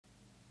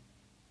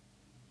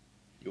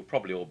you'll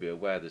probably all be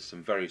aware there's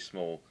some very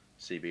small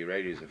CB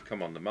radios that have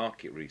come on the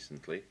market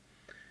recently,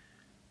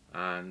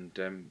 and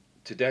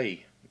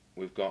today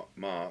we've got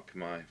Mark,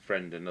 my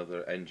friend,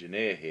 another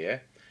engineer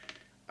here,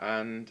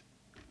 and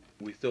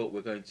we thought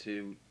we're going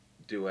to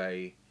do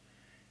a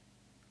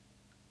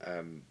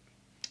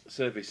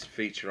service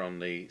feature on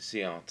the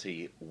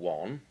CRT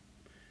One,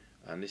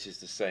 and this is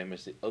the same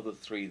as the other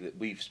three that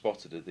we've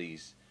spotted of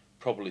these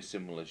probably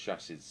similar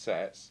chassis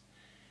sets.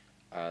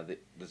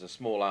 There's a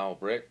small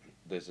Albrecht,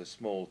 there's a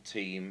small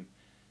Team,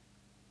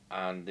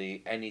 and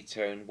the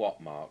Anytone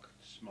what, Mark?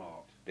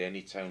 Smart. The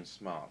Anytone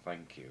Smart,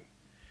 thank you.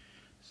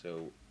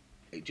 So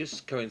it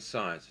just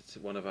coincides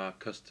that one of our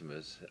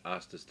customers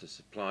asked us to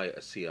supply a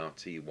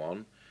CRT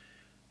One.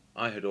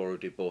 I had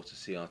already bought a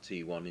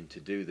CRT One in to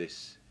do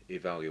this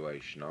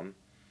evaluation on,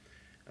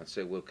 and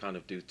so we'll kind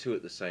of do two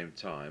at the same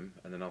time,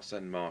 and then I'll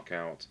send Mark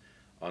out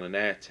on an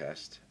air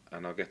test,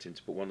 and I'll get him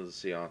to put one of the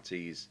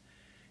CRTs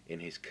in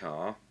his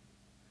car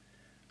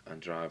and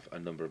drive a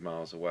number of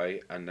miles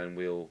away, and then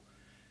we'll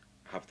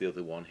have the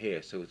other one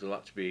here. So it'll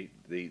actually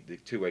be the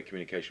two-way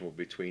communication will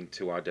be between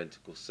two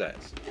identical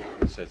sets.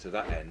 So to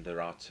that end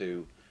there are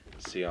two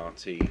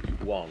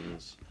CRT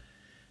Ones,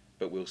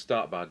 but we'll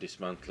start by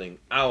dismantling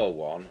our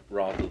one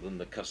rather than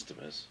the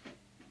customer's.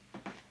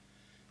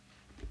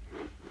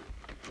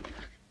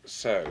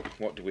 So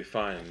what do we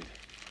find?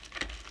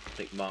 I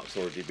think Mark's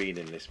already been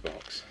in this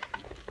box.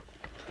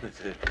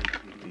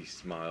 He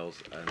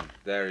smiles, and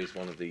there is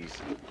one of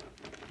these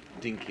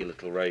dinky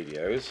little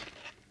radios.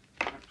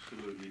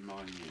 Absolutely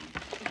minute.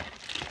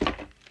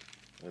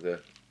 With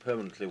a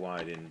permanently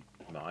wired-in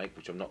mic,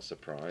 which I'm not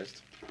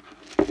surprised.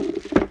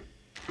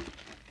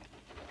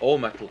 All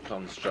metal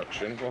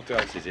construction. What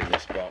else is in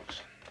this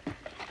box? I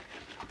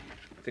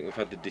think we've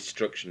had the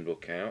destruction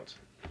book out.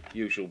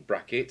 Usual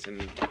bracket and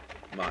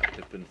mic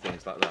clip and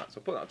things like that. So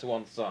I'll put that to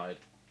one side.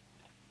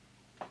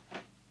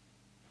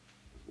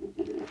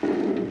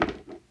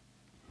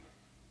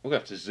 We'll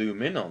have to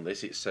zoom in on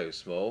this, it's so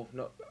small.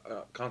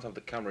 Can't have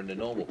the camera in a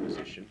normal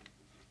position.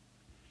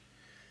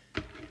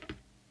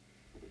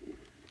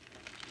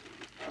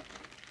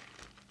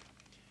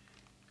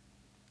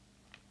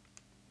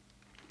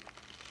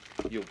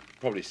 You'll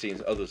probably seen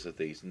others of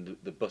these, and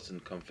the button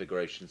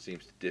configuration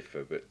seems to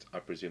differ, but I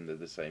presume they're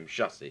the same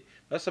chassis.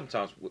 That's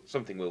sometimes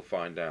something we'll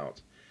find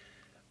out.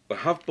 We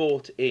have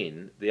bought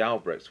in the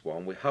Albrecht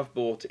one, we have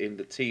bought in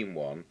the Team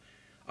one.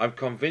 I'm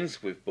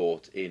convinced we've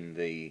bought in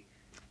the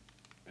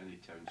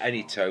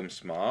Anytone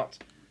Smart,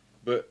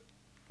 but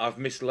I've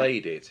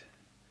mislaid it.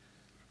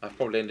 I've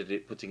probably ended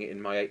up putting it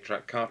in my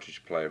 8-track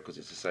cartridge player because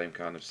it's the same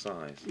kind of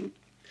size.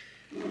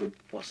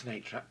 What's an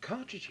 8-track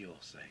cartridge, you'll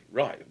say?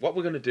 Right, what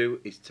we're going to do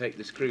is take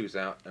the screws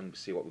out and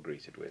see what we're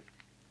greeted with.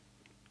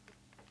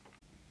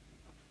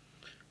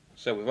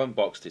 So we've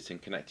unboxed it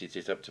and connected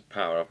it up to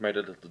power. I've made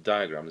a little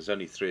diagram. There's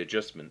only 3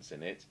 adjustments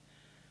in it,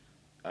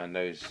 and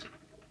those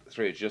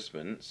 3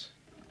 adjustments,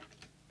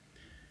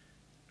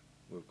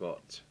 we've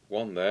got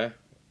one there,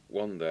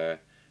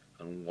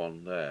 and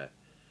one there.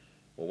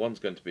 Well, one's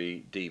going to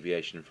be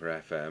deviation for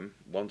FM,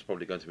 one's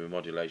probably going to be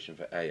modulation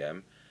for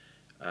AM,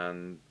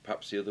 and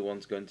perhaps the other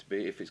one's going to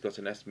be, if it's got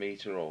an S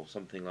meter or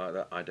something like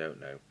that, I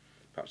don't know.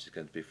 Perhaps it's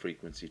going to be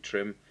frequency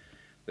trim.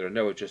 There are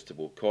no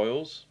adjustable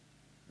coils,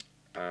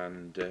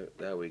 and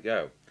there we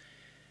go.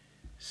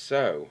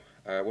 So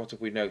what have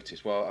we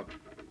noticed? Well,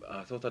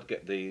 I thought I'd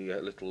get the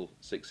little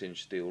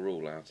 6-inch steel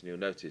rule out, and you'll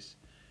notice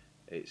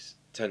it's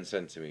 10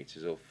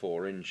 centimeters or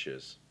 4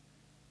 inches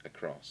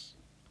across,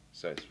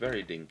 so it's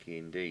very dinky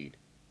indeed.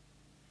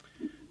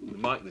 The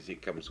mic that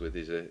it comes with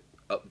is a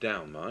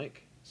up-down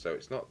mic, so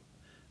it's not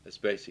as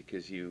basic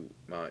as you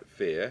might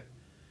fear.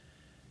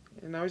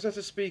 Now, is that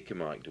a speaker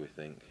mic, do we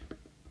think?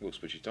 We'll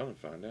switch it on and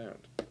find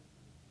out.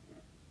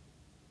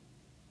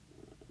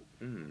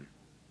 And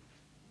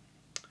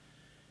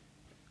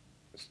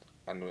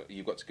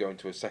you've got to go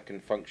into a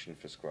second function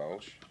for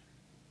squelch,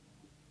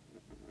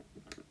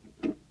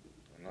 and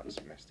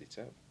that's messed it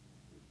up.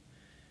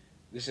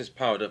 This is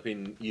powered up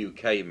in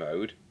UK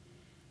mode.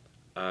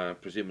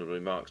 Presumably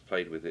Mark's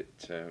played with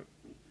it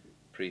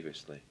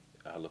previously.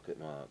 Look at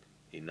Mark,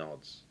 he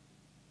nods.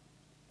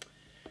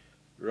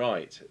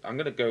 Right, I'm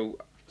going to go,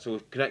 so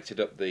we've connected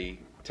up the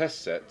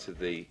test set to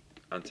the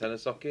antenna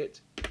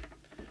socket.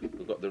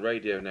 We've got the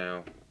radio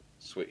now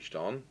switched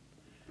on,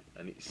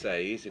 and it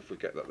says, if we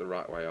get that the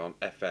right way on,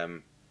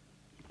 FM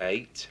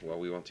 8, well,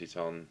 we want it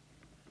on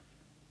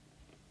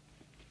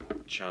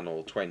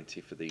channel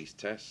 20 for these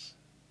tests.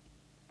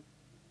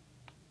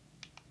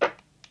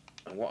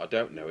 And what I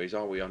don't know is,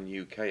 are we on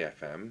UK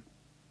FM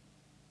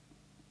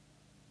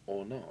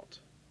or not?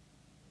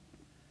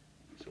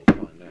 So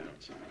we'll find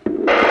out.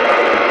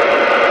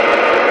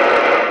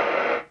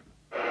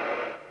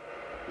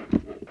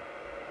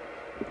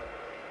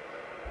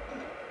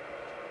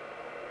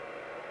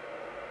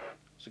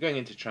 So going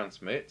into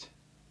transmit,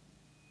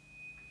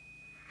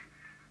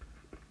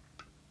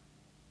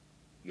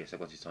 yes, I've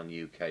got it on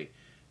UK,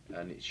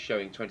 and it's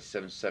showing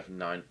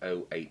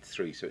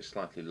 2779083, so it's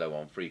slightly low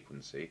on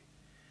frequency.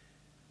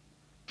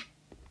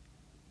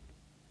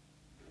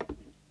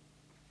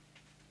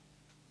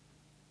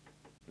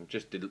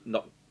 just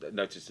not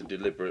noticed a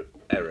deliberate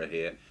error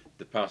here.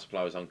 The power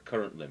supply was on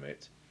current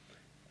limit,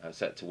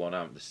 set to 1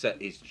 amp. The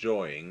set is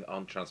drawing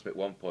on transmit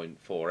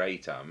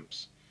 1.48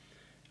 amps,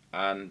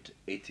 and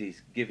it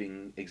is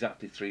giving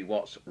exactly 3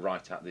 watts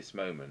right at this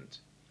moment.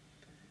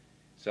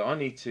 So I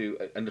need to,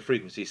 and the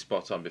frequency is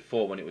spot on.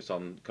 Before, when it was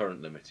on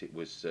current limit, it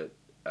was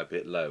a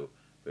bit low,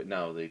 but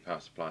now the power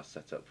supply is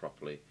set up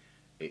properly.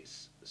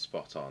 It's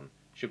spot on.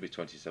 Should be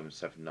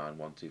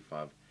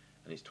 2779.125,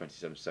 and it's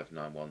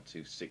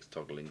 2779.126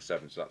 toggling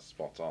 7, so that's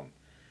spot on.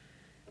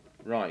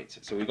 Right,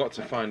 so we've got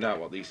to find out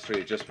what these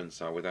 3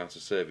 adjustments are without a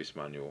service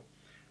manual.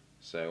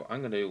 So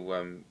I'm going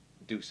to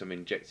do some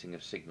injecting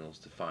of signals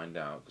to find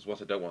out, because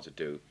what I don't want to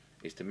do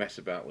is to mess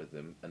about with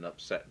them and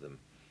upset them.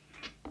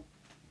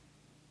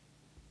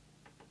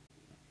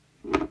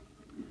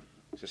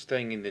 So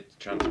staying in the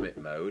transmit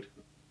mode,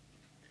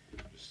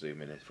 just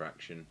zoom in a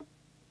fraction,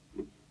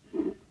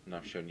 and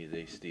I've shown you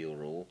the steel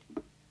rule.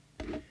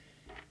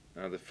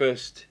 Now the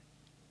first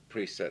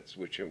preset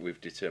which we've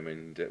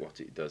determined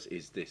what it does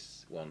is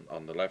this one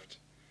on the left,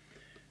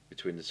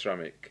 between the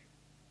ceramic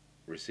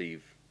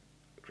receive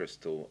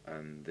crystal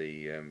and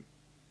the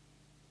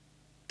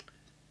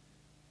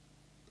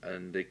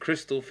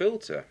crystal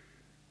filter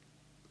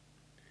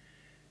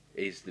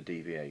is the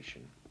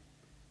deviation.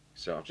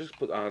 So I've just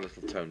put our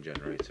little tone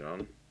generator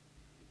on.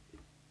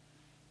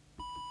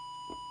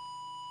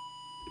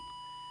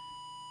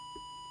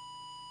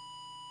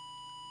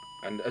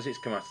 And as it's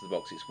come out of the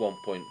box, it's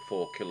 1.4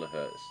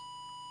 kilohertz.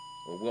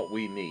 Well, what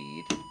we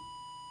need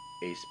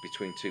is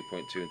between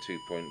 2.2 and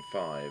 2.5.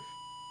 So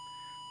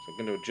I'm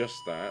going to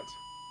adjust that.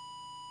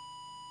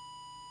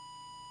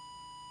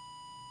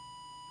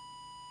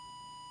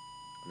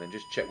 And then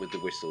just check with the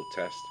whistle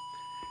test.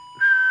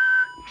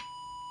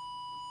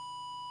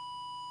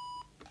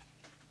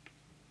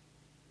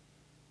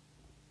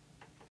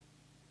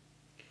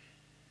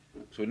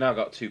 So we've now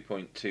got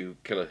 2.2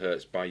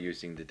 kilohertz by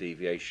using the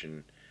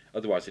deviation.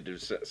 Otherwise it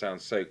would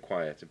sound so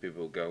quiet and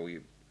people will go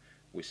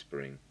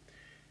whispering.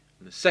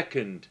 And the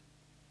second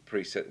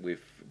preset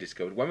we've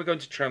discovered, when we're going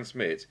to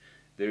transmit,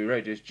 the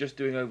radio is just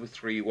doing over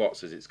 3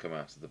 watts as it's come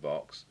out of the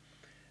box.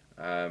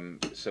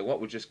 So what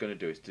we're just going to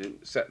do is to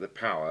set the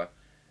power,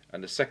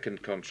 and the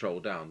second control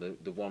down,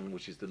 the one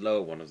which is the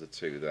lower one of the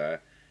 2 there,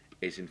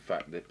 is in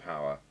fact the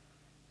power.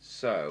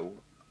 So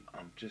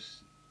I'm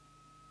just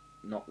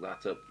knock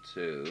that up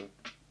to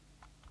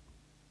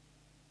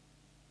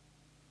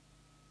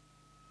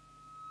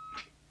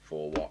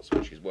 4 watts,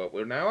 which is what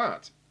we're now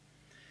at.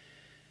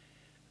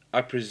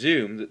 I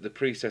presume that the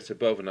preset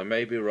above, and I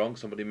may be wrong,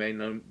 somebody may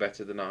know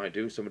better than I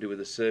do, somebody with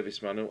a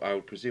service manual, I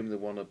would presume the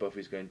one above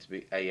is going to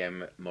be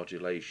AM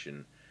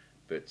modulation,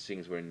 but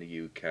seeing as we're in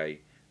the UK,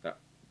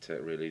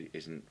 that really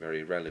isn't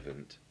very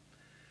relevant.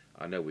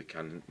 I know we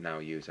can now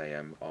use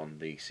AM on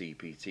the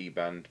CPT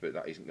band, but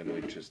that isn't going to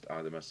interest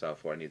either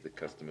myself or any of the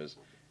customers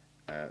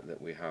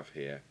that we have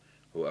here,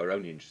 who are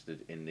only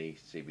interested in the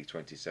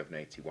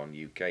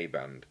CB2781 UK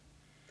band.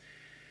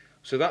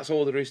 So that's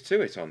all there is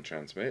to it on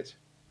transmit.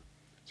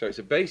 So it's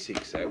a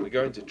basic set. We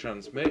go into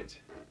transmit.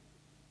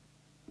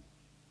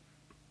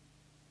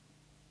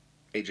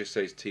 It just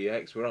says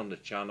TX. We're on the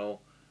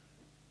channel.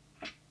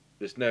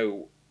 There's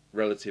no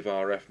relative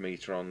RF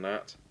meter on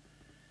that.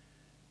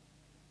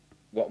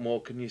 What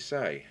more can you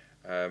say?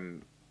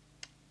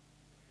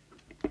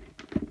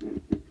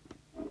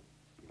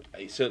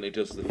 It certainly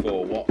does the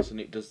 4 watts and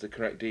it does the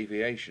correct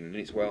deviation, and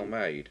it's well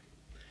made.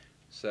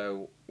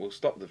 So we'll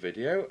stop the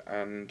video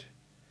and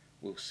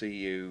we'll see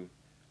you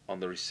on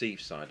the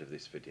receive side of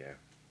this video.